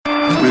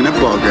Man, that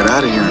ball got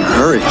out of here in a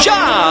hurry.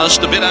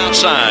 Just a bit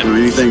outside. When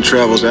anything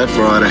travels that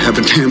far, I'd have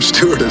a damn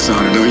stewardess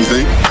on it, don't you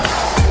think?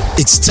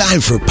 It's time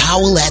for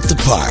Powell at the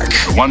Park.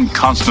 The one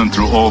constant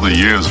through all the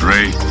years,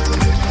 Ray,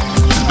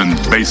 has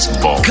been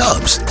baseball.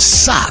 Cubs,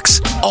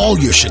 Sox, all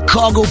your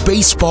Chicago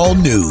baseball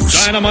news.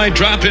 Dynamite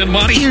drop-in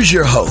money. Here's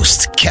your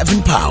host,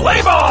 Kevin Powell.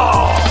 Play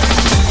ball!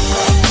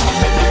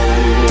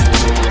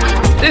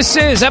 This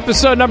is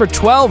episode number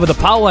 12 of the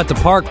Powell at the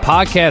Park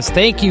podcast.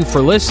 Thank you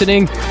for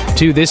listening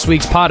to this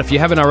week's pod. If you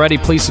haven't already,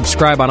 please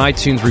subscribe on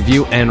iTunes,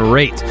 review, and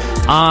rate.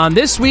 On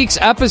this week's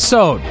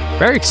episode,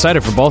 very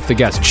excited for both the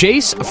guests.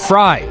 Jace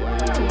Fry,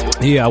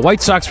 the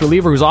White Sox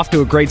reliever who's off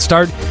to a great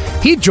start.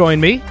 He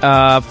joined me.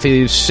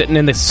 He was sitting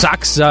in the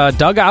Sox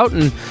dugout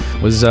and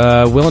was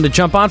willing to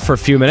jump on for a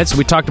few minutes.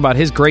 We talked about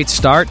his great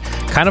start,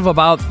 kind of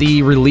about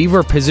the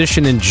reliever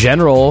position in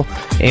general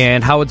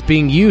and how it's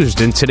being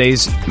used in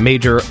today's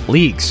major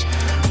leagues.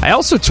 I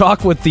also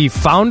talked with the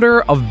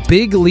founder of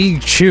Big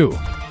League Chew.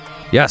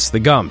 Yes, the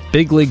gum,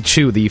 Big League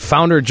Chew. The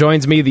founder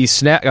joins me. The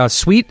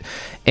Sweet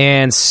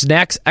and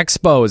Snacks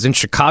Expo is in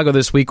Chicago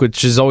this week,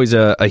 which is always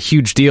a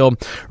huge deal.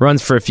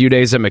 Runs for a few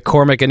days at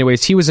McCormick.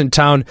 Anyways, he was in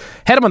town.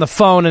 Had him on the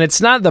phone, and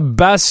it's not the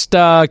best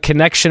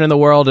connection in the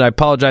world, and I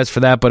apologize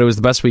for that, but it was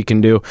the best we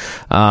can do.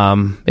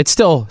 It's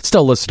still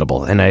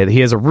listenable, and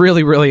he has a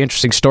really, really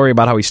interesting story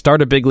about how he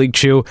started Big League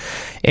Chew.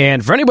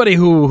 And for anybody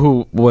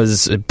who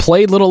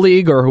played Little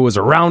League or who was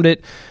around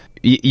it,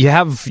 you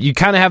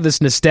kind of have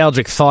this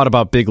nostalgic thought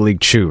about Big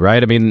League Chew,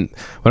 right? I mean,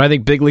 when I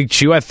think Big League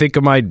Chew, I think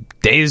of my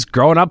days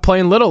growing up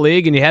playing Little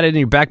League, and you had it in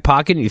your back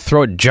pocket, and you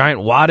throw a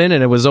giant wad in,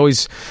 and it was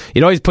always,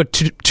 you'd always put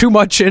too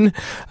much in,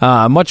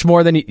 much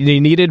more than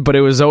you needed, but it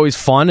was always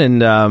fun,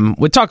 and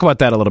we'll talk about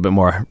that a little bit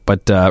more.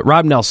 But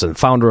Rob Nelson,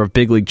 founder of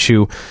Big League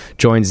Chew,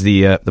 joins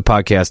the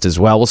podcast as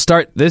well. We'll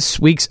start this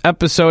week's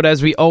episode,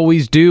 as we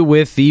always do,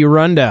 with the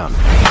rundown.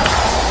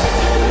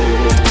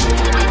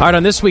 All right,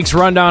 on this week's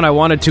rundown, I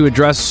wanted to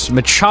address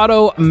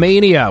Machado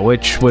Mania,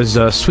 which was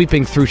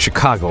sweeping through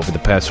Chicago over the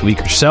past week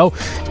or so.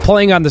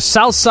 Playing on the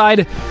south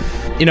side,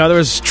 there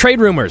was trade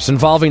rumors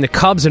involving the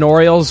Cubs and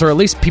Orioles, or at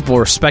least people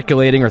were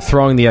speculating or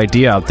throwing the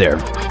idea out there.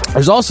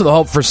 There's also the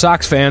hope for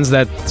Sox fans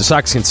that the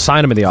Sox can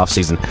sign him in the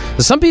offseason.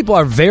 Some people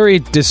are very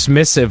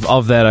dismissive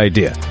of that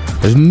idea.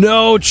 There's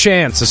no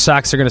chance the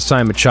Sox are going to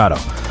sign Machado.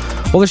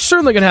 Well, they're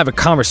certainly going to have a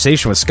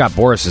conversation with Scott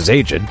Boras'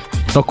 agent.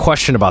 No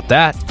question about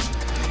that.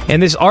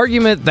 And this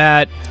argument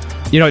that,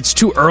 it's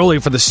too early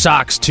for the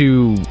Sox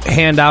to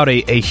hand out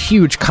a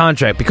huge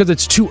contract because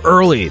it's too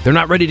early. They're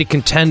not ready to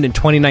contend in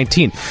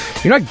 2019.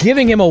 You're not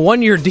giving him a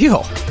one-year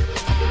deal.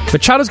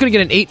 Machado's going to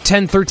get an 8,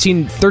 10,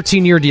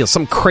 13-year deal,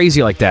 something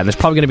crazy like that. And there's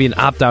probably going to be an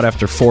opt-out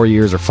after 4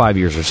 years or 5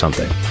 years or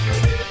something.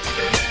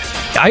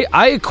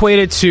 I equate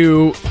it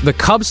to the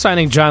Cubs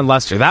signing John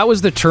Lester. That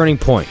was the turning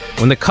point.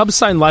 When the Cubs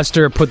signed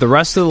Lester, put the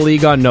rest of the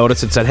league on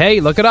notice and said, hey,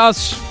 look at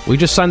us. We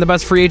just signed the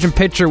best free agent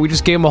pitcher. We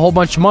just gave him a whole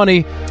bunch of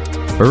money.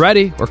 We're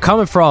ready. We're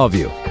coming for all of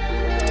you.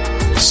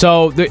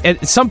 So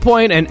at some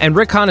point, and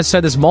Rick Hahn has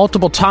said this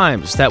multiple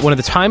times, that when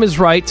the time is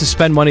right to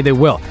spend money, they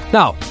will.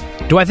 Now,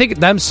 do I think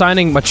them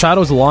signing Machado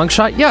is a long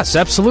shot? Yes,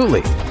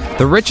 absolutely.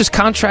 The richest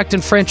contract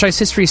in franchise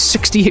history is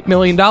 $68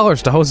 million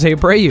to Jose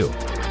Abreu.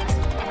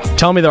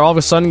 Tell me they're all of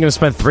a sudden going to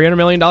spend $300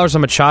 million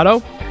on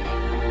Machado?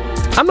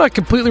 I'm not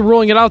completely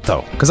ruling it out,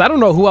 though, because I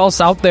don't know who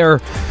else out there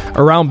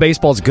around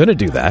baseball is going to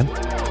do that.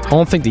 I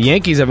don't think the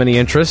Yankees have any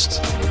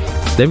interest.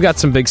 They've got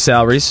some big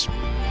salaries.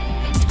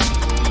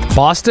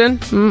 Boston?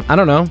 I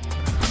don't know.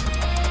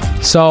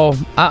 So,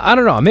 I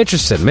don't know. I'm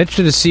interested.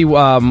 To see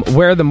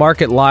where the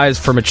market lies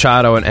for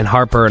Machado and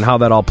Harper and how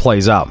that all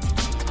plays out.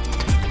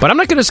 But I'm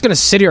not just going to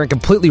sit here and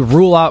completely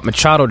rule out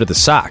Machado to the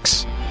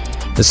Sox.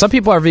 Some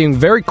people are being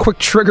very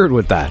quick-triggered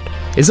with that.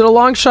 Is it a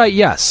long shot?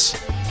 Yes.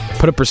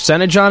 Put a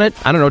percentage on it?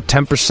 I don't know,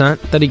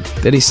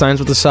 10% that he signs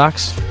with the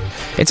Sox?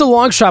 It's a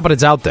long shot, but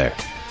it's out there.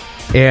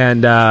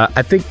 And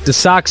I think the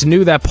Sox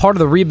knew that part of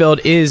the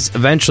rebuild is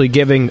eventually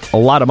giving a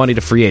lot of money to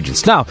free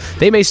agents. Now,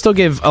 they may still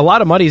give a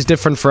lot of money. Is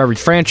different for every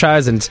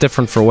franchise, and it's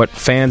different for what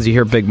fans. You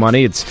hear big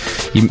money,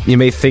 you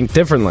may think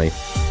differently.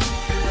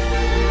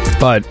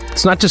 But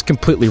it's not just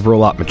completely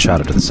rule out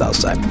Machado to the south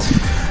side.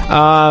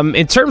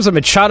 In terms of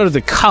Machado to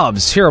the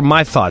Cubs, here are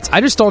my thoughts. I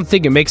just don't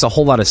think it makes a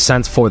whole lot of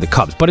sense for the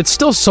Cubs, but it's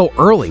still so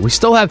early. We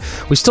still have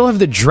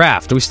the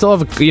draft. We still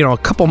have a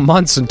couple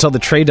months until the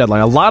trade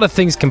deadline. A lot of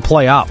things can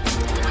play out.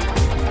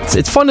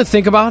 It's fun to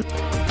think about.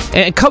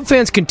 And Cub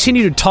fans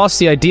continue to toss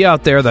the idea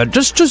out there that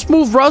just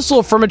move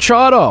Russell for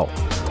Machado.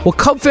 Well,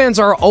 Cub fans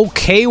are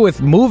okay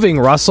with moving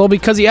Russell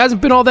because he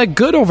hasn't been all that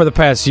good over the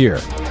past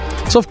year.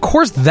 So, of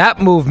course, that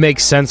move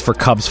makes sense for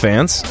Cubs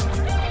fans.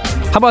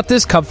 How about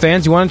this, Cub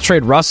fans? You want to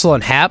trade Russell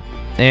and Happ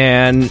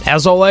and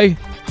Azole,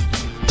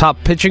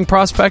 top pitching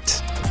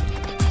prospect?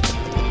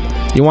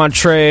 You want to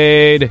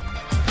trade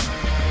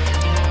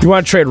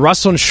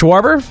Russell and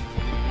Schwarber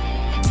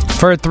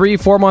for a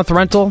 3-4 month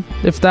rental,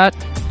 if that?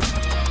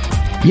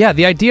 Yeah,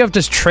 the idea of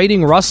just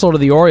trading Russell to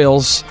the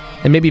Orioles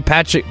and maybe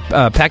packaging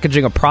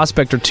a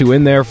prospect or two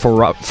in there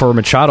for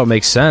Machado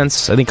makes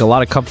sense. I think a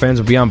lot of Cub fans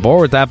would be on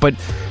board with that, but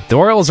The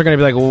Orioles are going to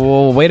be like,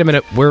 well, wait a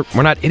minute, we're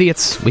not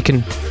idiots. We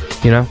can,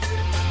 I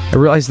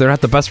realize they're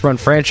not the best run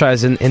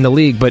franchise in the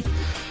league, but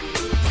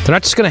they're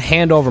not just going to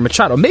hand over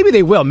Machado. Maybe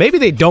they will. Maybe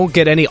they don't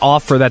get any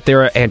offer that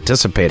they're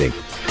anticipating.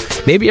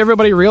 Maybe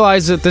everybody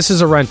realizes that this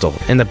is a rental,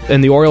 and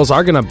the Orioles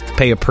are going to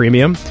pay a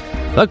premium.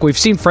 Look, we've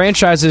seen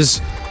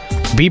franchises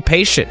be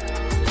patient.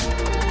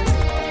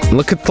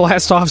 Look at the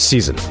last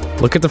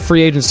offseason. Look at the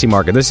free agency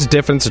market. This is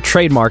different. It's a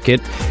trade market,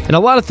 and a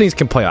lot of things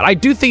can play out. I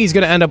do think he's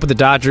going to end up with the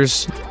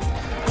Dodgers.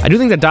 I do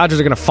think the Dodgers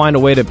are going to find a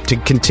way to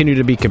continue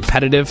to be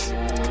competitive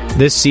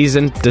this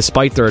season,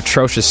 despite their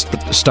atrocious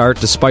start,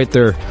 despite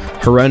their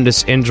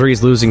horrendous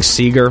injuries, losing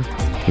Seager.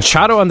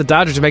 Machado on the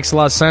Dodgers makes a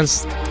lot of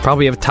sense.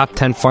 Probably have a top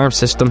 10 farm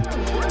system.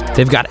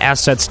 They've got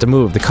assets to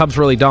move. The Cubs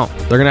really don't.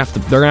 They're gonna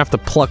have to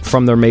pluck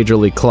from their major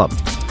league club.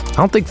 I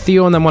don't think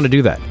Theo and them want to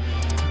do that.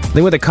 I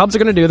think what the Cubs are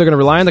going to do, they're going to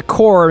rely on the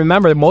core.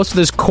 Remember, most of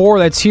this core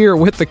that's here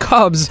with the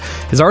Cubs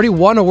has already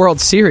won a World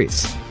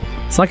Series.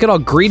 Let's not get all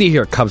greedy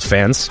here, Cubs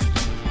fans.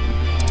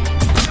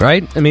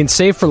 Right? I mean,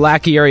 save for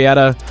Lackey,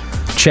 Arrieta,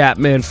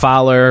 Chapman,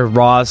 Fowler,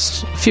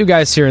 Ross, a few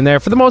guys here and there.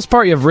 For the most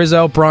part, you have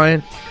Rizzo,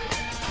 Bryant,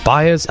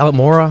 Baez,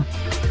 Almora,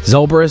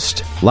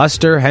 Zobrist,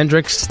 Lester,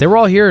 Hendricks. They were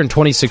all here in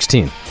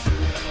 2016.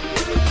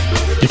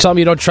 You're telling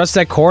me you don't trust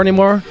that core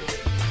anymore?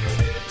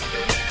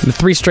 The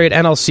 3 straight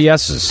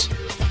NLCSs.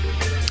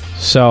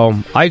 So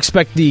I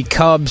expect the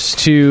Cubs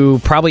to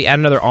probably add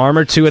another arm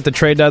or two at the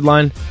trade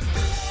deadline.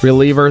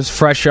 Relievers,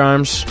 fresh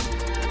arms.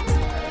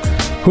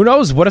 Who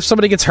knows? What if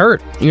somebody gets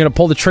hurt? You're going to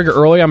pull the trigger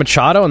early on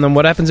Machado, and then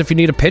what happens if you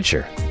need a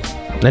pitcher?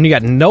 Then you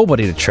got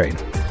nobody to trade.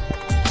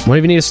 What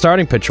if you need a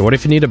starting pitcher? What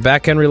if you need a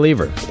back-end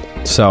reliever?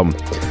 So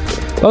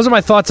those are my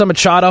thoughts on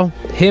Machado.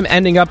 Him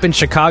ending up in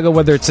Chicago,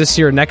 whether it's this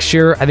year or next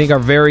year, I think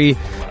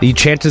the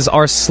chances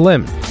are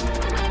slim.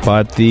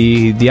 But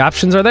the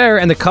options are there,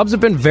 and the Cubs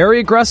have been very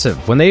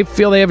aggressive. When they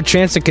feel they have a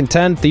chance to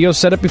contend, Theo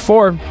said it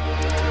before,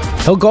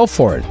 he'll go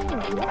for it.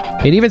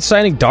 And even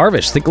signing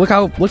Darvish, look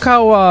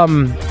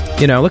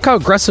how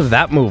aggressive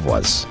that move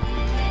was.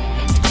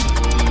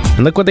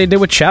 And look what they did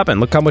with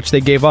Chapman. Look how much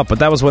they gave up. But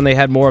that was when they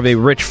had more of a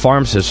rich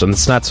farm system.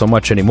 It's not so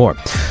much anymore.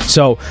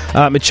 So,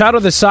 Machado,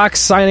 the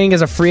Sox signing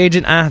as a free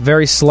agent,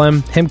 very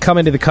slim. Him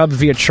coming to the Cubs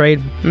via trade,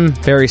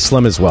 very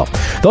slim as well.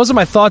 Those are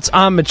my thoughts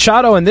on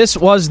Machado, and this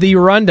was the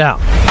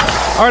Rundown.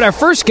 All right, our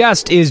first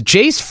guest is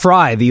Jace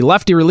Fry, the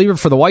lefty reliever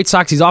for the White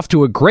Sox. He's off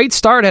to a great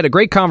start. Had a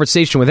great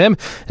conversation with him,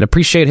 and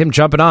appreciate him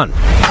jumping on.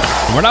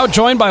 We're now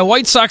joined by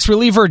White Sox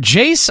reliever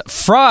Jace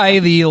Fry,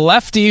 the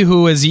lefty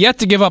who has yet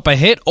to give up a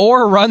hit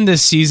or a run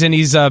this season.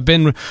 He's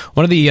been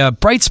one of the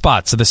bright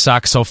spots of the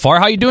Sox so far.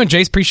 How you doing,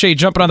 Jace? Appreciate you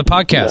jumping on the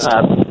podcast.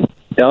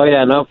 Oh,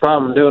 yeah, no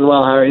problem. Doing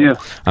well. How are you?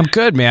 I'm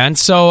good, man.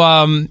 So,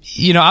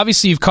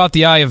 obviously you've caught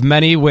the eye of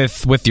many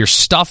with your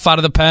stuff out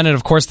of the pen and,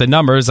 of course, the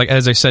numbers. Like,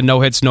 as I said, no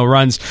hits, no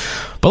runs.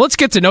 But let's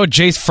get to know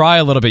Jace Fry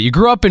a little bit. You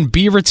grew up in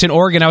Beaverton,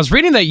 Oregon. I was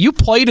reading that you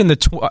played in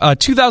the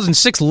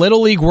 2006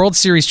 Little League World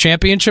Series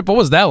Championship. What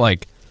was that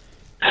like?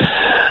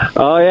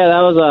 Oh, yeah,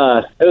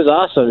 it was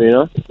awesome,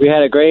 We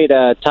had a great,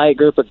 tight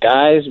group of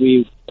guys.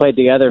 We played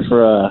together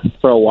for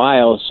a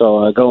while,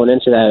 so going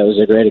into that, it was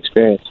a great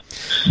experience.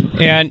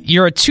 And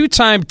you're a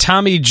two-time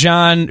Tommy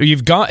John.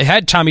 You've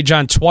had Tommy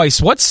John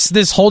twice. What's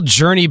this whole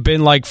journey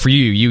been like for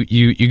you?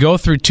 You go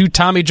through 2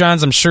 Tommy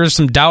Johns. I'm sure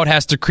some doubt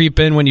has to creep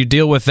in when you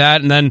deal with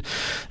that. And then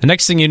the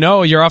next thing you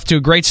know, you're off to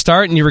a great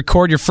start, and you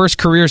record your first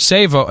career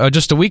save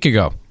just a week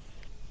ago.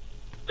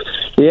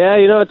 Yeah,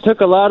 it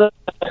took a lot of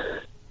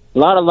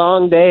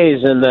long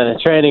days in the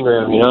training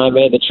room. I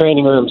made the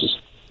training rooms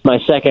my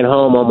second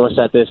home almost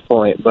at this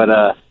point. But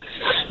a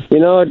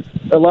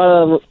lot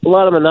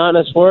of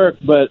monotonous work,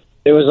 but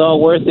it was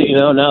all worth it.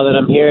 Now that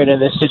I'm here and in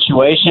this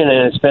situation,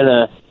 and it's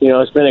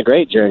been a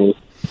great journey.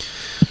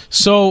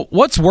 So,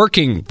 what's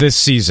working this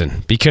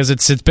season? Because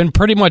it's been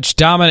pretty much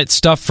dominant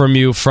stuff from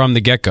you from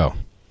the get-go.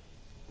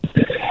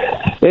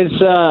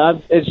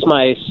 It's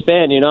my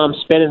spin. I'm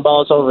spinning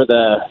balls over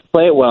the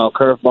plate well,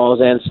 curveballs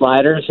and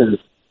sliders, and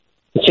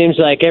it seems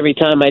like every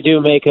time I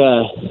do make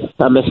a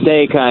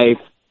mistake, I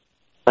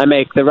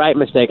make the right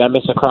mistake. I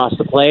miss across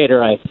the plate,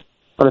 or I'm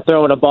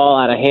throwing a ball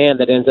out of hand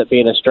that ends up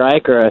being a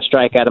strike, or a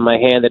strike out of my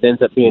hand that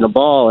ends up being a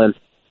ball, and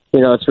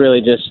it's really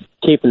just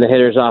keeping the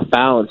hitters off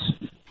balance.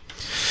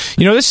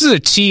 This is a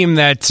team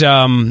that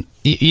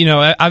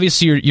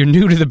obviously you're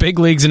new to the big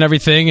leagues and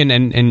everything,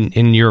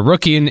 and you're a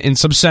rookie in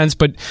some sense,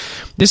 but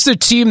this is a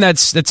team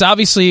that's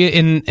obviously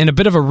in a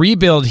bit of a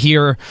rebuild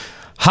here.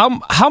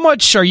 How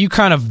much are you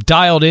kind of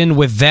dialed in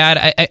with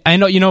that? I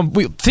know,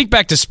 we think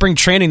back to spring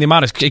training, the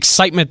amount of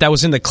excitement that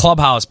was in the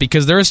clubhouse,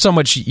 because there is so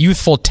much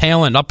youthful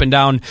talent up and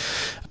down,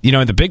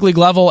 in the big league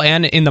level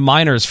and in the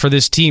minors for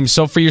this team.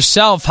 So for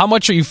yourself, how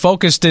much are you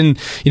focused in,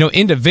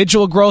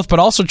 individual growth, but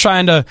also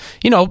trying to,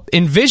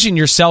 envision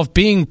yourself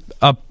being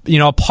a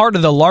part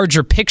of the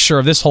larger picture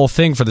of this whole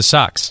thing for the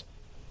Sox?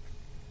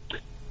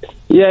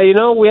 Yeah,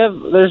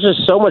 there's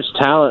just so much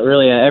talent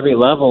really at every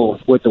level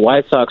with the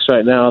White Sox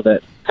right now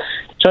that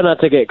try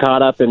not to get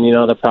caught up in,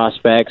 the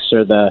prospects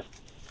or the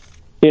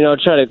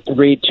try to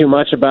read too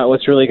much about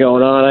what's really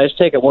going on. I just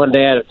take it one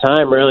day at a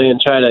time, really,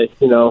 and try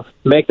to,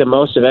 make the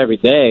most of every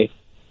day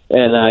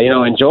and,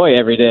 enjoy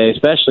every day,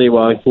 especially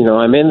while,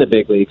 I'm in the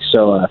big leagues.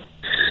 So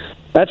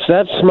that's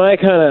my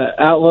kind of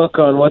outlook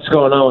on what's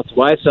going on with the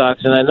White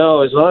Sox. And I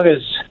know as long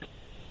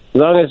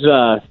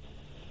as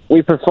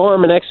we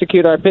perform and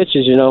execute our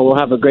pitches, we'll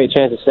have a great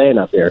chance of staying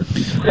up here.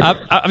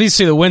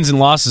 Obviously, the wins and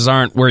losses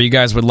aren't where you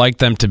guys would like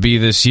them to be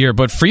this year.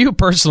 But for you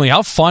personally,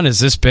 how fun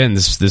has this been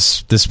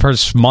this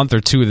first month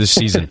or two of this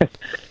season?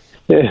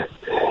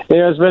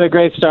 It's been a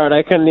great start.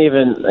 I couldn't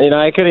even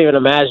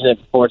imagine it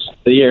before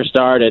the year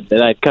started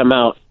that I'd come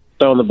out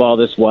throwing the ball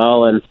this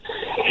well, and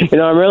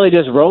I'm really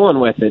just rolling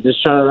with it,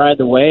 just trying to ride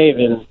the wave.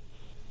 And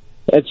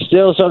it's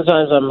still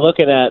sometimes I'm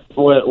looking at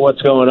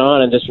what's going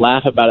on and just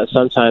laugh about it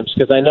sometimes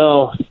because I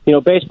know,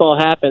 baseball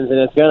happens and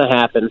it's going to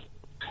happen.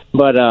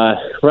 But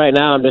right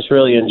now I'm just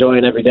really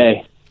enjoying every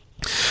day.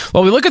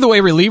 Well, we look at the way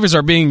relievers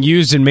are being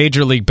used in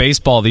Major League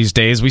Baseball these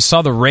days. We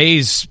saw the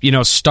Rays,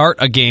 start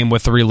a game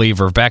with a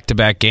reliever,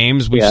 back-to-back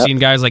games. We've seen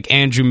guys like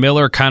Andrew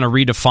Miller kind of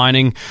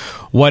redefining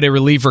what a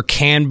reliever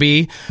can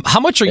be. How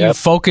much are you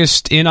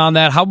focused in on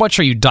that? How much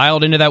are you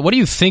dialed into that? What do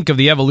you think of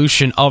the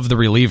evolution of the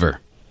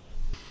reliever?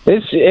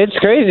 It's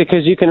crazy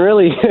because you can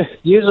really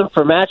use them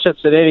for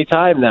matchups at any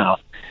time now.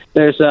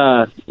 There's,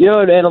 and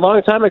a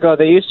long time ago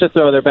they used to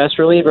throw their best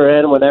reliever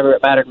in whenever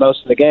it mattered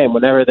most in the game.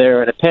 Whenever they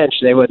were in a pinch,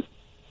 they would,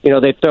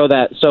 they'd throw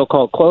that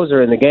so-called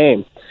closer in the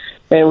game.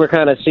 And we're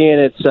kind of seeing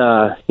it's,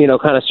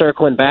 kind of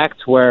circling back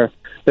to where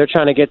they're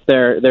trying to get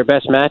their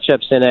best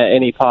matchups in at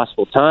any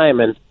possible time.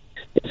 And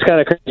it's kind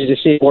of crazy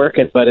to see it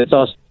working, but it's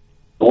also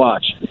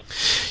watch.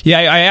 Yeah,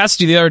 I asked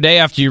you the other day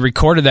after you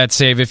recorded that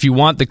save if you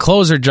want the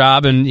closer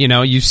job, and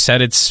you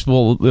said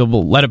we'll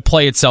let it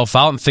play itself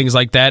out and things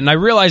like that. And I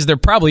realized there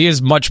probably is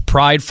much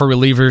pride for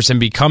relievers in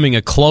becoming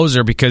a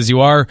closer because you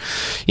are,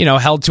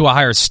 held to a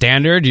higher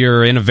standard.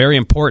 You're in a very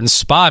important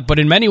spot, but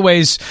in many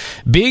ways,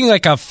 being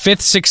like a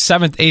 5th,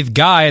 6th, 7th, 8th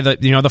guy,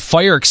 the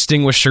fire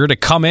extinguisher to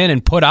come in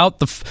and put out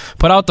the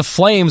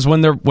flames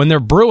when they're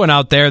brewing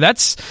out there.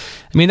 That's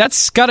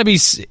got to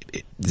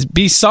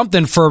be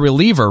something for a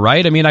reliever,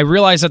 right? I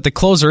realize that the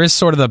closer is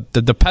sort of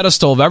the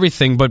pedestal of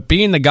everything, but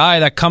being the guy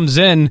that comes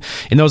in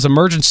those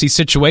emergency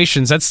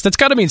situations, that's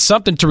got to mean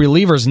something to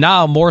relievers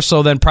now more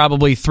so than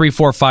probably 3,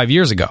 4, 5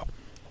 years ago.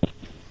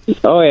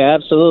 Oh yeah,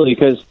 absolutely.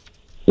 Because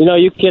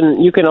you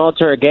can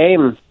alter a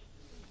game,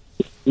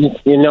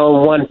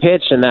 one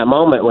pitch in that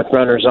moment with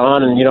runners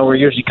on, and we're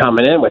usually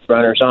coming in with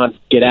runners on,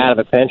 get out of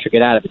a pinch or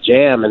get out of a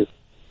jam, and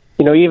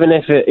even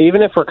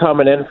if we're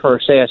coming in for,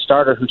 say, a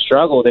starter who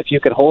struggled, if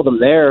you could hold them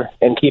there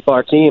and keep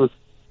our team,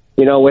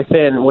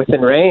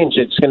 within range,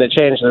 it's going to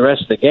change the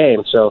rest of the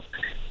game. So,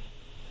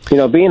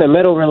 being a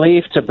middle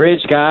relief to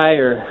bridge guy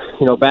or,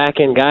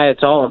 back end guy,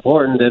 it's all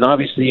important. And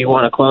obviously you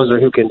want a closer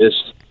who can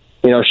just,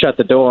 shut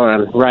the door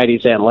on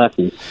righties and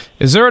lefties.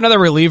 Is there another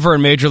reliever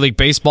in Major League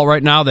Baseball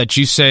right now that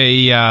you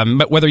say,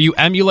 whether you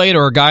emulate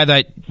or a guy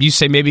that you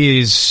say maybe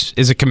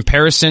is a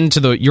comparison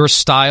to your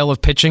style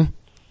of pitching?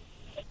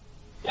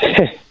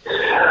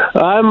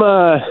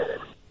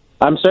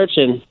 I'm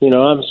searching.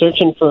 I'm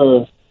searching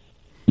for,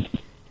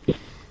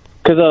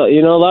 because a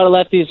lot of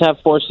lefties have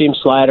 4-seam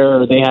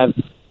slider, or they have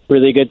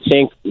really good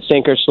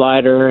sinker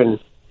slider, and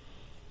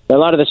a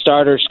lot of the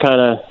starters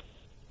kind of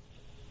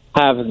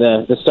have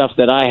the stuff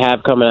that I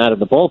have coming out of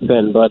the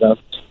bullpen. But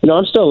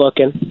I'm still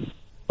looking.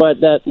 But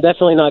that's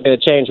definitely not going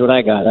to change what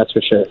I got, that's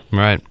for sure.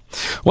 Right.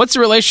 What's the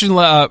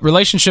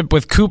relationship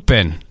with Coop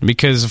been?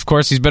 Because, of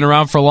course, he's been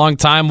around for a long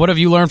time. What have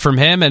you learned from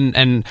him,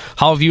 and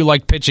how have you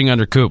liked pitching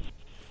under Coop?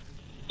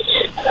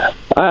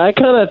 I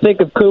kind of think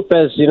of Coop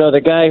as,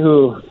 the guy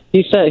who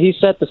he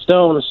set the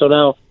stone, so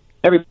now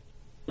everybody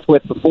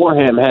with before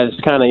him has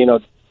kind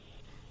of,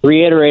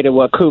 reiterated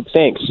what Coop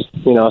thinks,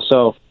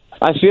 So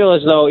I feel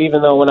as though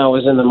even though when I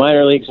was in the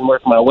minor leagues and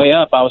working my way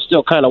up, I was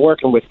still kind of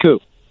working with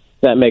Coop.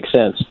 That makes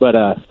sense. But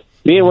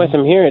being with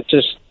him here, it's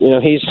just,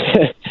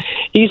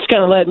 he's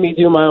kind of letting me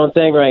do my own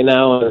thing right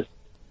now. And,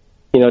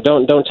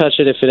 don't touch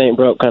it if it ain't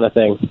broke kind of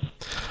thing.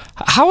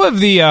 How have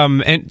the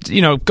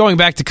going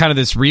back to kind of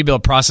this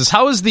rebuild process,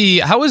 how is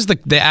the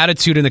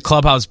attitude in the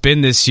clubhouse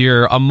been this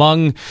year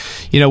among,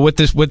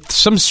 with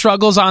some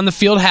struggles on the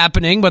field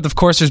happening, but of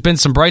course there's been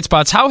some bright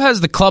spots. How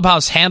has the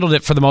clubhouse handled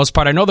it for the most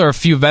part? I know there are a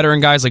few veteran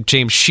guys like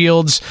James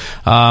Shields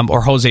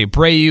or Jose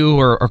Abreu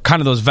or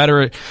kind of those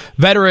veteran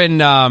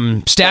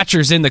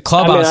statures in the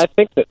clubhouse. I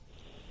think that,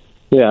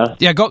 yeah.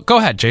 Yeah, go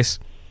ahead, Jace.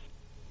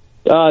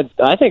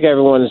 I think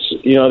everyone's,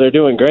 they're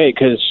doing great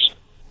because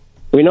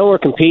we know we're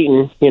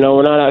competing.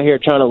 We're not out here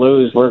trying to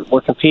lose. We're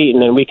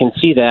competing, and we can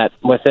see that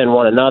within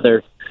one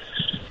another.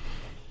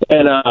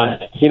 And,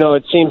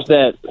 it seems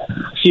that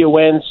a few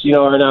wins,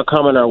 are now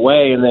coming our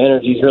way, and the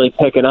energy's really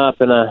picking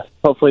up. And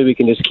hopefully we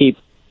can just keep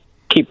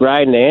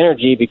riding the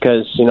energy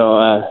because,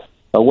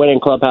 a winning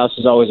clubhouse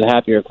is always a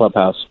happier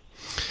clubhouse.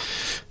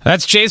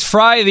 That's Jace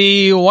Fry,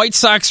 the White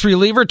Sox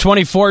reliever,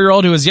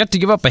 24-year-old who has yet to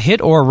give up a hit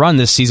or a run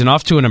this season,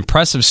 off to an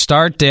impressive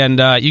start. And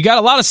you got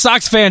a lot of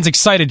Sox fans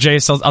excited,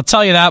 Jace. I'll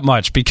tell you that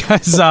much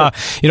because,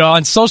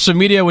 on social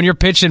media when you're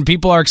pitching,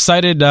 people are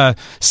excited.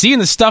 Seeing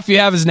the stuff you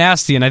have is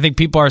nasty, and I think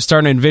people are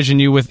starting to envision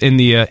you in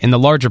the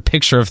larger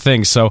picture of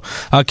things. So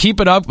keep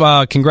it up.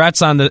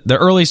 Congrats on the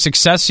early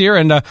success here,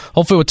 and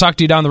hopefully we'll talk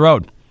to you down the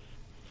road.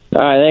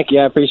 All right, thank you.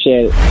 I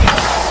appreciate it.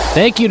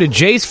 Thank you to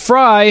Jace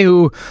Fry,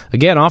 who,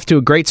 again, off to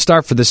a great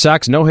start for the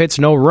Sox. No hits,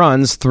 no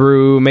runs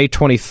through May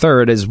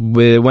 23rd is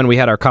when we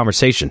had our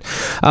conversation.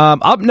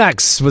 Up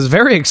next, was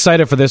very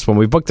excited for this one.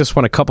 We booked this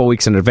one a couple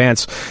weeks in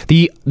advance.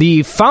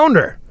 The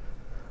founder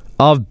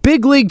of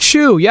Big League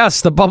Chew, yes,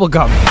 the bubble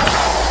gum.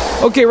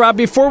 Okay, Rob,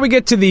 before we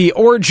get to the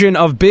origin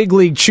of Big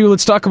League Chew,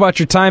 let's talk about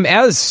your time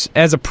as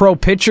a pro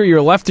pitcher. You're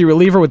a lefty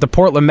reliever with the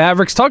Portland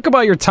Mavericks. Talk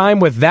about your time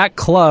with that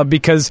club,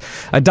 because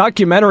a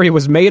documentary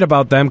was made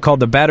about them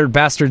called The Battered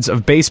Bastards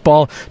of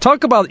Baseball.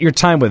 Talk about your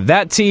time with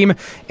that team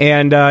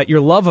and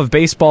your love of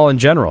baseball in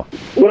general.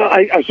 Well,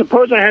 I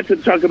suppose I have to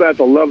talk about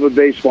the love of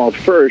baseball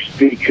first,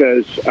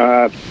 because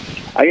I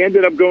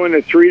ended up going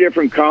to 3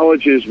 different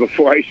colleges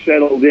before I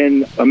settled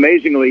in,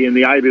 amazingly, in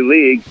the Ivy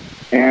League.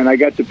 And I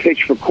got to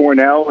pitch for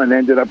Cornell and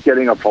ended up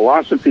getting a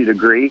philosophy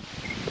degree.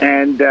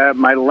 And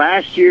my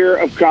last year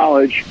of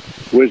college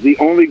was the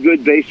only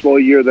good baseball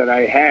year that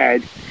I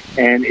had,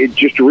 and it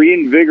just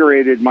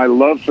reinvigorated my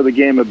love for the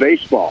game of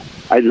baseball.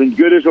 I'd been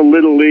good as a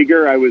little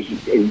leaguer. I was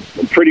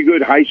a pretty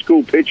good high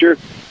school pitcher,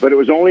 but it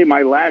was only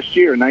my last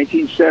year,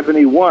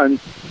 1971,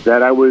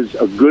 that I was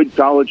a good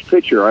college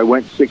pitcher. I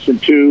went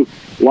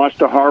 6-2, lost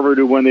to Harvard,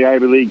 who won the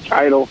Ivy League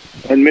title,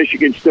 and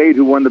Michigan State,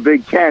 who won the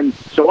Big Ten.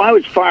 So I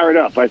was fired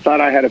up. I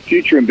thought I had a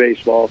future in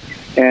baseball,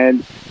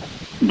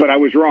 but I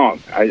was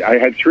wrong. I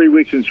had 3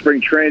 weeks in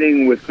spring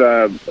training with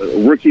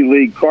Rookie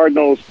League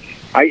Cardinals.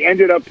 I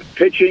ended up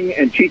pitching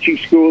and teaching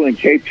school in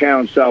Cape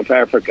Town, South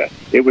Africa.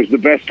 It was the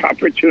best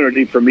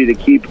opportunity for me to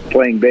keep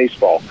playing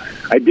baseball.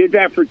 I did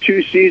that for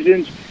 2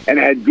 seasons and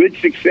had good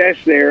success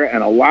there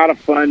and a lot of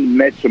fun,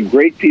 met some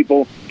great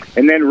people,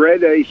 and then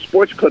read a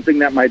sports clipping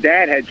that my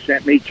dad had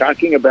sent me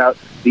talking about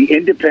the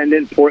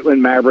independent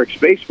Portland Mavericks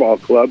baseball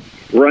club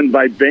run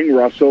by Bing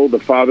Russell, the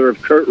father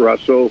of Kurt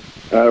Russell,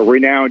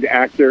 renowned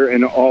actor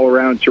and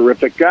all-around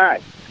terrific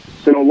guy.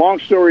 So long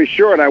story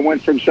short, I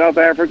went from South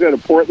Africa to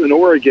Portland,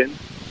 Oregon,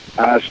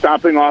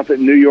 stopping off at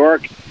New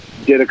York,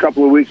 did a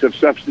couple of weeks of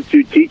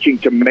substitute teaching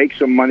to make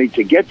some money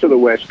to get to the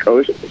West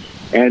Coast.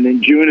 And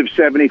in June of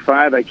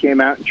 75, I came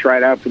out and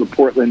tried out for the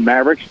Portland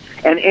Mavericks.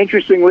 And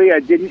interestingly, I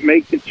didn't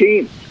make the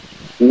team,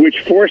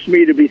 which forced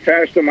me to be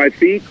fast on my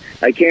feet.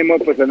 I came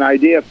up with an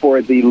idea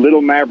for the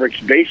Little Mavericks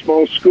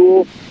baseball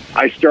school.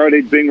 I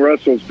started Bing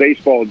Russell's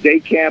baseball day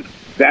camp.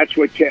 That's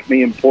what kept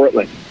me in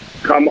Portland.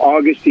 Come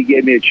August, he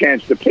gave me a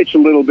chance to pitch a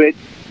little bit,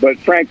 but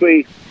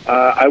frankly,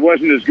 I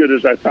wasn't as good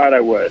as I thought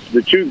I was.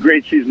 The 2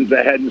 great seasons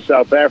I had in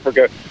South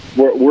Africa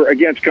were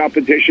against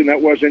competition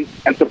that wasn't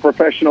at the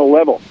professional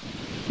level.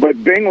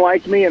 But Bing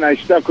liked me, and I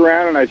stuck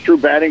around, and I threw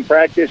batting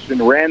practice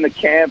and ran the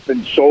camp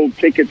and sold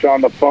tickets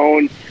on the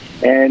phone,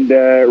 and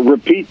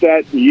repeat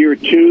that year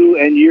 2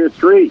 and year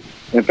 3.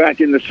 In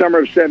fact, in the summer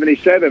of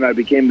 77, I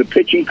became the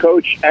pitching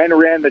coach and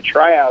ran the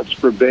tryouts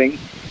for Bing.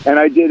 And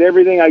I did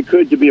everything I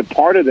could to be a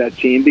part of that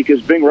team,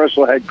 because Bing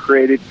Russell had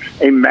created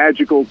a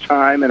magical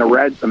time and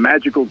a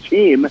magical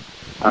team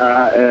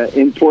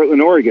in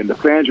Portland, Oregon. The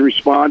fans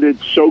responded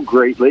so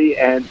greatly,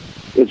 and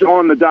it's all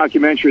in the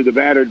documentary, The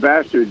Battered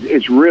Bastards.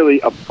 It's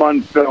really a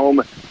fun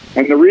film.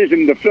 And the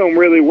reason the film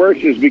really works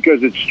is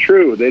because it's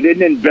true. They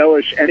didn't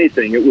embellish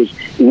anything. It was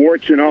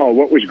warts and all.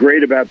 What was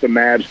great about the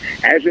Mavs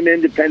as an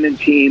independent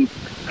team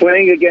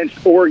playing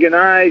against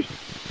organized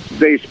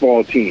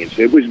baseball teams.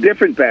 It was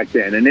different back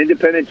then. An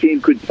independent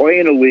team could play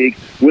in a league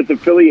with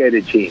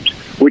affiliated teams,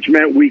 which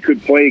meant we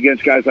could play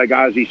against guys like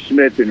Ozzie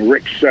Smith and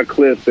Rick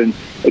Sutcliffe and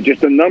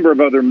just a number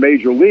of other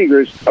major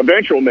leaguers,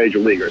 eventual major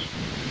leaguers.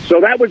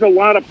 So that was a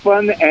lot of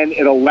fun, and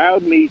it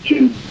allowed me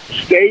to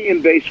stay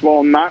in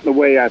baseball, not the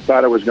way I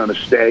thought I was going to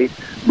stay,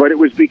 but it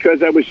was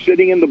because I was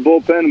sitting in the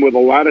bullpen with a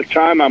lot of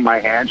time on my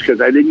hands because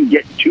I didn't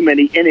get too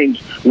many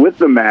innings with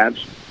the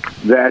Mavs,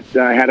 that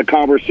I had a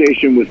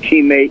conversation with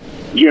teammate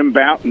Jim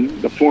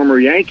Bouton, the former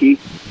Yankee,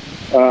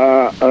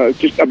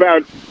 just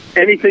about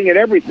anything and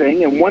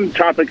everything. And one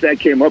topic that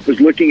came up was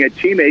looking at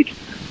teammates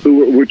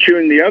who were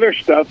chewing the other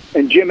stuff,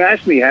 and Jim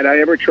asked me, had I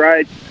ever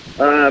tried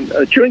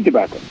chewing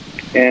tobacco?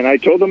 And I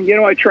told him,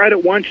 I tried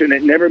it once, and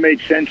it never made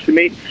sense to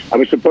me. I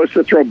was supposed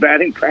to throw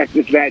batting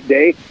practice that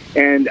day,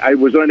 and I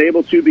was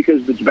unable to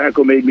because the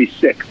tobacco made me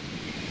sick.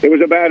 It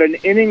was about an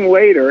inning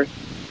later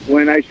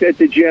when I said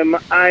to Jim,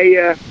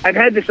 I've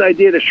had this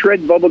idea to shred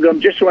bubblegum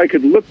just so I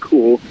could look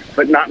cool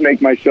but not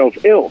make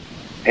myself ill.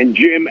 And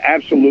Jim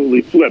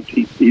absolutely flipped.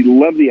 He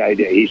loved the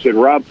idea. He said,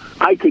 Rob,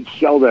 I could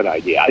sell that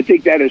idea. I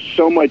think that is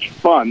so much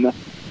fun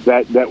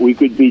that we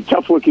could be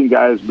tough-looking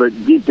guys, but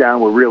deep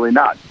down we're really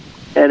not.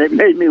 And it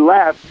made me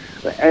laugh.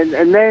 And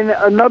then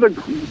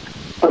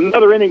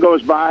another inning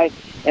goes by,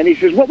 and he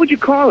says, what would you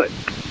call it?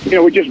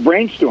 We're just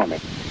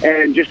brainstorming.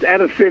 and just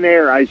out of thin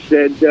air, I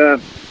said,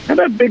 how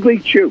about Big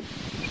League Chew?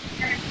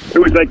 It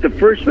was like the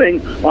first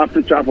thing off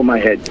the top of my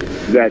head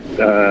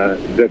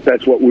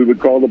that's what we would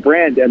call the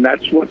brand, and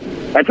that's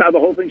how the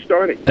whole thing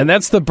started. And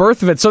that's the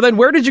birth of it. So then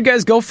where did you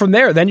guys go from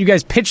there? Then you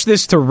guys pitched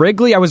this to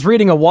Wrigley. I was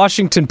reading a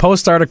Washington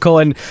Post article,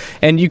 and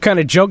you kind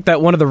of joked that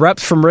one of the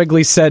reps from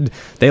Wrigley said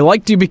they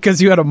liked you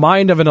because you had a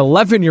mind of an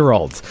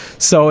 11-year-old.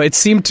 So it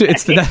seemed to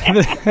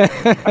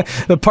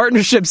the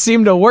partnership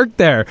seemed to work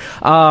there.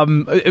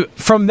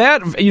 From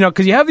that,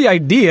 because you have the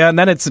idea, and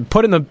then it's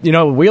put in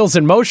the wheels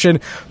in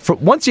motion.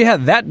 Once you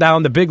had that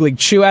down, the Big League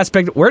Chew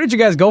aspect, where did you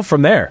guys go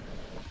from there?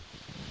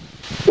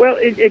 Well,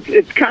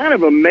 it's kind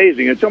of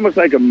amazing. It's almost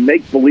like a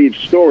make-believe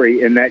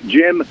story in that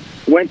Jim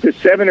went to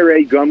 7 or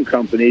 8 gum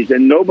companies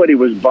and nobody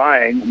was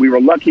buying. We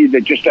were lucky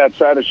that just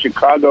outside of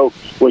Chicago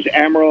was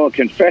Amarillo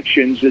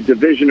Confections, a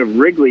division of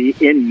Wrigley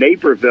in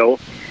Naperville,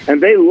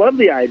 and they loved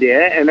the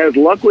idea, and as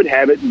luck would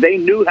have it, they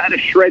knew how to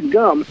shred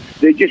gum.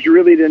 They just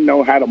really didn't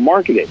know how to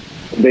market it.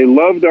 They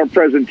loved our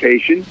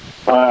presentation.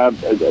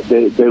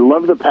 They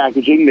loved the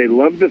packaging. They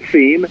loved the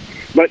theme.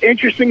 But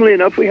interestingly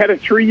enough, we had a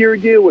 3-year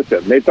deal with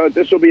them. They thought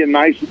this will be a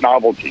nice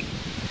novelty.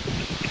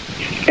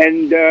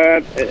 And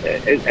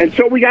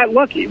so we got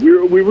lucky.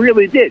 We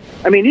really did.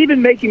 I mean,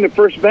 even making the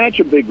first batch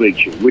of Big League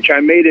Chew, which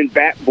I made in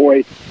Bat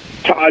Boy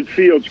Todd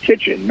Field's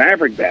kitchen,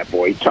 Maverick Bat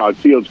Boy Todd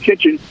Field's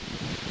kitchen,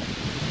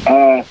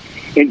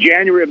 in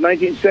January of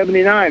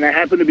 1979, I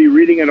happened to be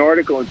reading an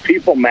article in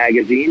People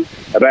magazine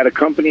about a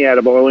company out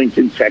of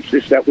Arlington,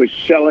 Texas, that was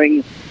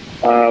selling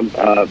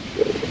a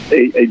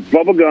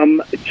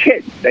bubblegum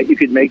kit that you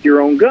could make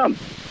your own gum.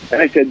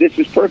 And I said, this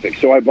is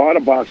perfect. So I bought a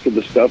box of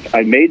the stuff.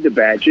 I made the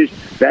batches.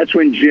 That's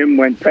when Jim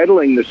went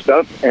peddling the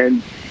stuff.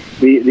 And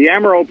the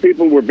Amarillo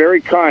people were very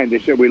kind. They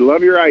said, we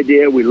love your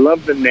idea. We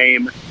love the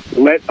name.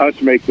 Let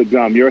us make the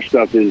gum. Your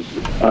stuff is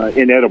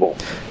inedible,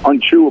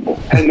 unchewable.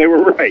 And they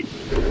were right.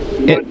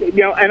 But,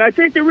 and I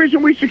think the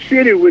reason we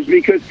succeeded was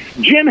because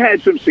Jim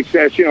had some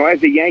success,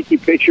 as a Yankee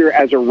pitcher,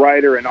 as a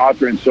writer and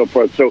author and so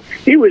forth. So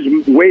he was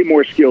way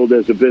more skilled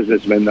as a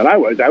businessman than I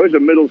was. I was a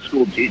middle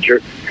school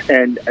teacher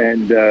and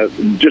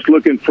just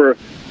looking for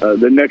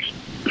the next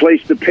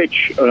place to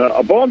pitch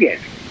a ball game.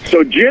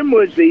 So Jim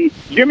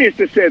used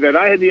to say that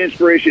I had the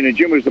inspiration and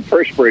Jim was the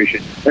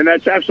perspiration. And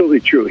that's absolutely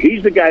true.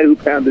 He's the guy who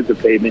pounded the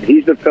pavement.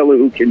 He's the fellow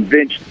who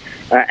convinced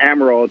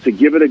Amarillo to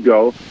give it a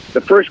go.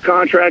 The first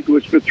contract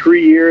was for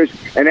 3 years.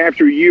 And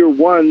after year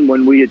 1,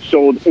 when we had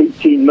sold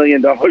 $18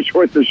 million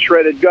worth of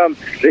shredded gum,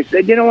 they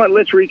said, you know what,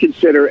 let's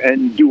reconsider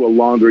and do a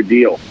longer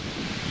deal.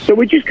 So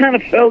we just kind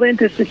of fell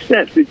into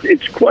success.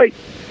 It's quite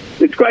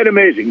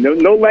amazing.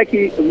 No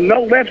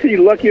lefty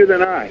luckier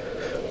than I.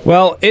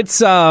 Well,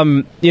 it's,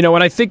 when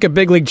I think of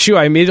Big League Chew,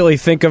 I immediately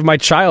think of my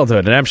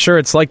childhood, and I'm sure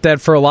it's like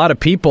that for a lot of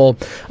people.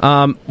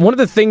 One of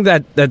the things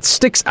that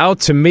sticks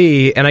out to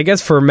me, and I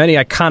guess for many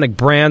iconic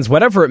brands,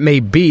 whatever it may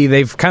be,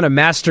 they've kind of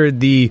mastered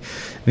the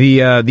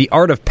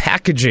art of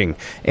packaging.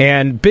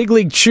 And Big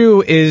League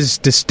Chew is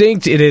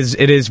distinct. It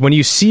is when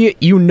you see it,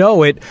 you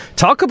know it.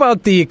 Talk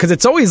about because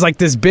it's always like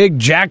this big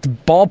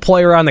jacked ball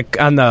player on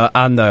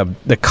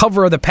the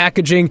cover of the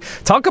packaging.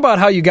 Talk about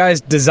how you guys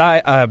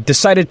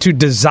decided to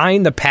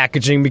design the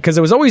packaging, because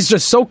it was always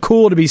just so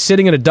cool to be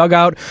sitting in a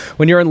dugout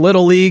when you're in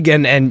Little League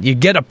and you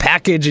get a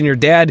package and your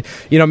dad,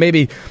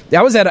 maybe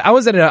I was at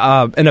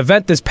an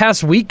event this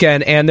past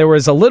weekend, and there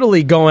was a Little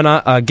League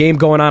game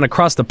going on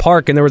across the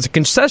park, and there was a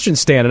concession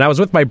stand, and I was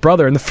with my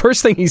brother, and the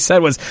first thing he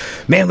said was,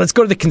 man, let's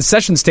go to the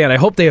concession stand. I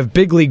hope they have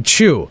Big League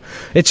Chew.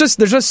 There's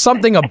just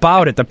something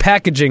about it, the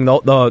packaging,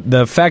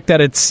 the fact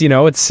that it's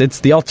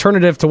the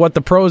alternative to what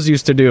the pros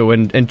used to do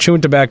and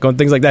chewing tobacco and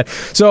things like that.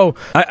 So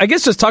I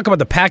guess just talk about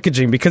the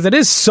packaging, because it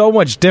is so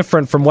much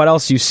different from what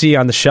else you see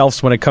on the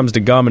shelves when it comes to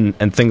gum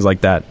and things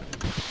like that.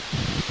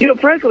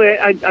 Frankly,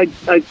 I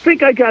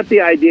think I got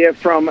the idea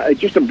from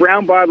just a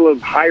brown bottle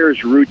of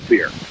Hires root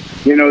beer.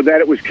 That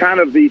it was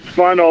kind of the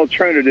fun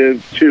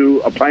alternative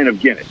to a pint of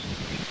Guinness.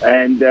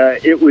 And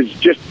it was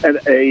just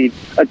a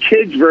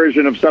kid's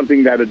version of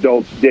something that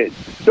adults did.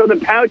 So the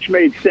pouch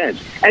made sense.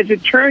 As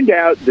it turned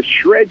out, the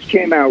shreds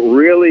came out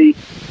really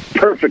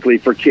perfectly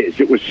for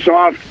kids. It was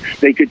soft.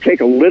 They could take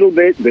a little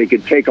bit. They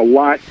could take a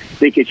lot.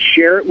 They could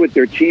share it with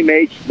their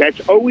teammates.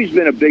 That's always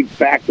been a big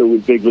factor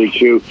with Big League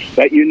Chew,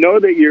 that you know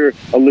that you're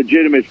a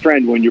legitimate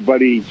friend when your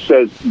buddy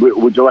says,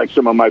 would you like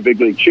some of my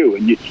Big League Chew?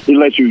 And he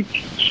lets you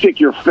stick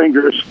your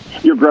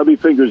grubby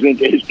fingers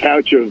into his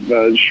pouch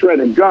of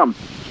shredded gum.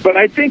 But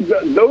I think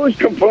those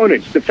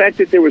components, the fact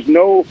that there was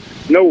no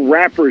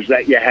wrappers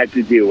that you had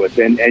to deal with,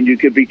 and you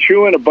could be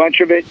chewing a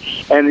bunch of it,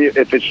 and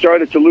if it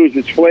started to lose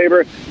its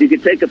flavor, you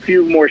could take a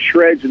few more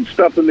shreds and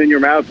stuff them in your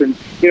mouth, and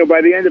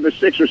by the end of a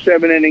 6 or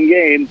 7 inning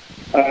game,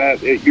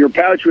 your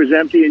pouch was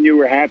empty and you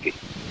were happy.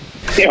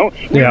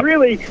 We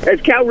really,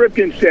 as Cal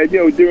Ripken said,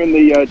 during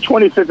the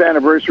 25th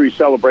anniversary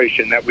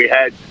celebration that we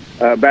had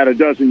about a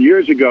dozen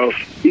years ago,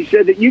 he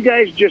said that you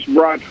guys just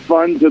brought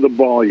fun to the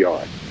ball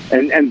yard.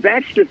 And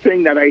that's the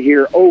thing that I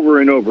hear over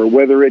and over,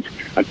 whether it's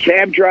a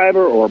cab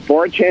driver or a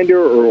bartender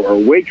or a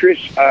waitress.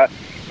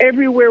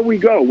 everywhere we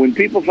go, when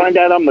people find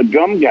out I'm the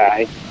gum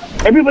guy,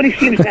 everybody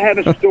seems to have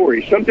a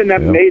story, something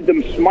that made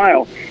them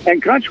smile.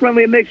 And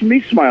consequently, it makes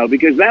me smile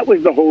because that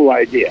was the whole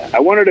idea. I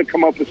wanted to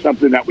come up with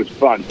something that was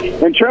fun.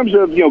 In terms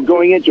of,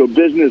 going into a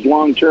business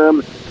long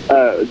term,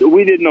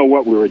 we didn't know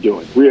what we were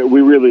doing.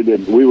 We really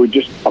didn't. We were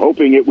just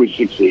hoping it would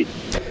succeed.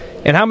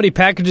 And how many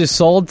packages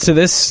sold to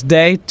this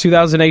day,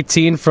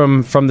 2018,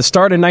 from the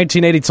start in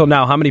 1980 till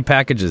now? How many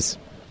packages?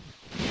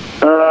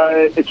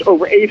 It's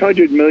over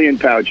 800 million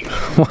pouches.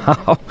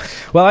 Wow.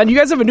 Well, and you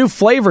guys have a new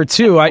flavor,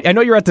 too. I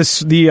know you're at the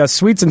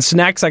Sweets and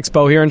Snacks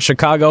Expo here in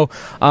Chicago.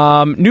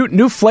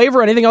 New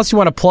flavor. Anything else you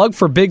want to plug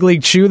for Big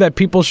League Chew that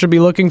people should be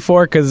looking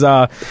for? Because,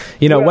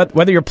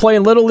 whether you're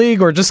playing Little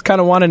League or just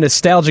kind of want a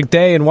nostalgic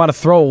day and want to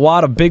throw a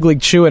wad of Big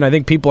League Chew in, I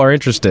think people are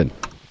interested.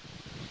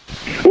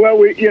 Well,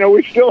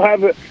 we still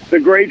have the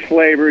great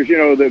flavors,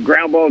 the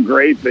ground ball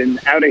grape and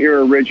Out of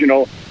Here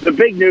original. The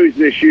big news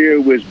this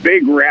year was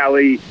Big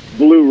Rally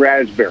Blue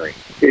Raspberry.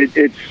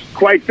 It's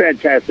quite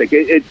fantastic.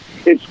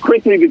 It's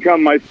quickly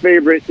become my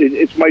favorite.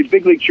 It's my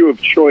Big League Chew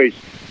of choice.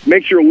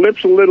 Makes your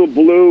lips a little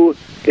blue.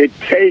 It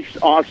tastes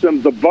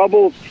awesome. The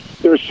bubbles,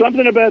 there's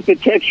something about the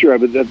texture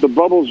of it that the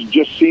bubbles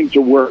just seem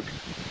to work.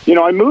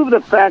 I moved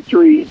the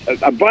factory.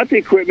 I bought the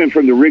equipment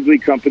from the Wrigley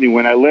Company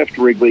when I left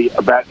Wrigley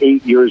about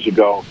 8 years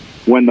ago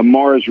when the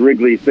Mars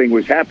Wrigley thing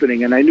was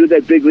happening. And I knew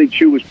that Big League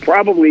Chew was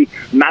probably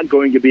not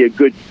going to be a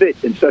good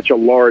fit in such a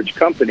large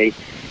company.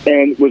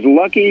 And was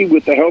lucky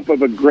with the help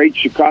of a great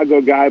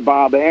Chicago guy,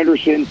 Bob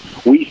Anderson.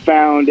 We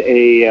found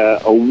a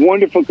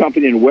wonderful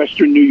company in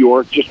Western New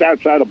York, just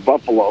outside of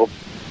Buffalo,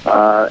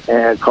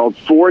 and called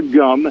Ford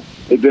Gum.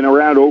 They've been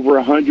around over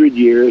 100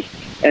 years.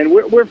 And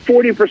we're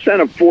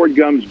 40% of Ford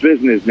Gum's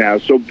business now.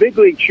 So Big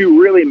League Chew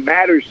really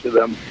matters to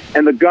them,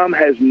 and the gum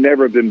has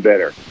never been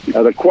better.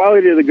 The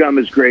quality of the gum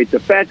is great. The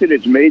fact that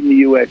it's made in the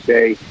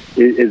USA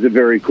is a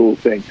very cool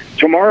thing.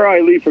 Tomorrow I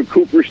leave for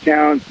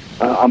Cooperstown.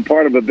 I'm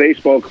part of a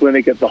baseball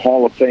clinic at the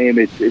Hall of Fame.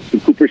 It's the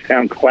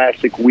Cooperstown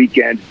Classic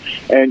weekend.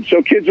 And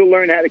so kids will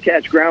learn how to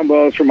catch ground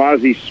balls from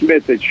Ozzie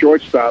Smith at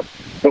shortstop.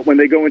 But when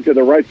they go into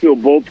the right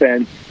field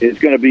bullpen, it's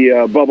going to be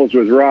Bubbles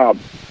with Rob.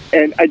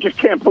 And I just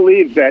can't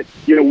believe that,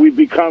 we've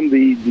become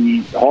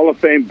the Hall of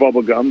Fame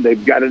bubblegum.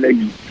 They've got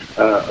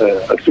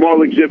a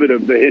small exhibit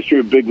of the history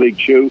of Big League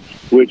Chew,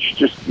 which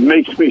just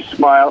makes me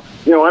smile.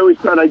 I always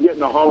thought I'd get in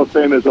the Hall of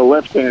Fame as a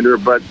left-hander,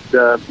 but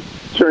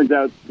turns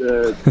out...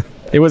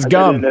 It was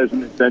gum. As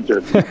an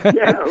inventor.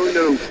 Yeah, who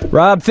knew?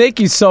 Rob, thank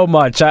you so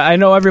much. I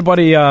know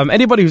everybody,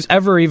 anybody who's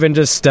ever even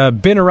just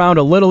been around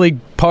a Little League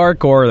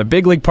park or the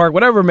Big League park,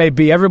 whatever it may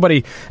be,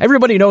 everybody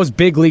knows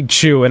Big League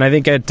Chew, and I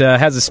think it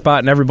has a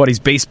spot in everybody's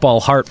baseball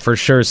heart for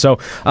sure. So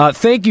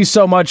thank you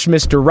so much,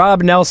 Mr.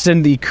 Rob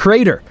Nelson, the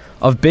creator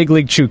of Big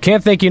League Chew.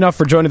 Can't thank you enough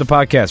for joining the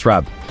podcast,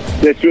 Rob.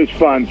 This was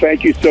fun.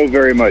 Thank you so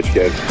very much,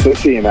 guys. We'll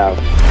see you now.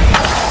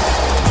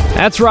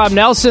 That's Rob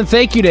Nelson.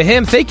 Thank you to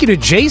him. Thank you to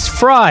Jace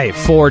Fry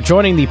for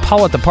joining the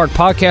Paul at the Park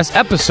podcast,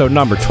 episode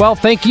number 12.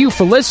 Thank you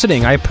for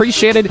listening. I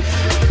appreciate it.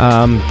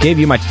 Gave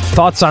you my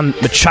thoughts on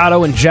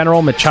Machado in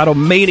general. Machado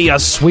mania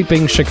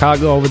sweeping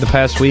Chicago over the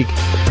past week.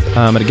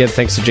 And again,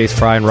 thanks to Jace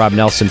Fry and Rob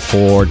Nelson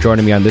for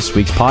joining me on this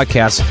week's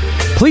podcast.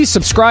 Please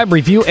subscribe,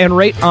 review, and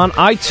rate on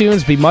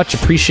iTunes. Be much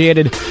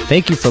appreciated.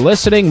 Thank you for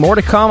listening. More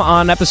to come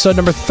on episode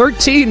number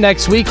 13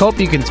 next week. Hope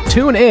you can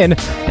tune in.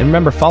 And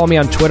remember, follow me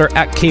on Twitter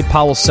at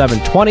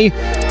KPowell720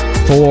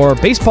 for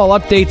baseball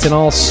updates and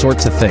all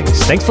sorts of things.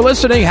 Thanks for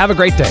listening. Have a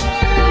great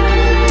day.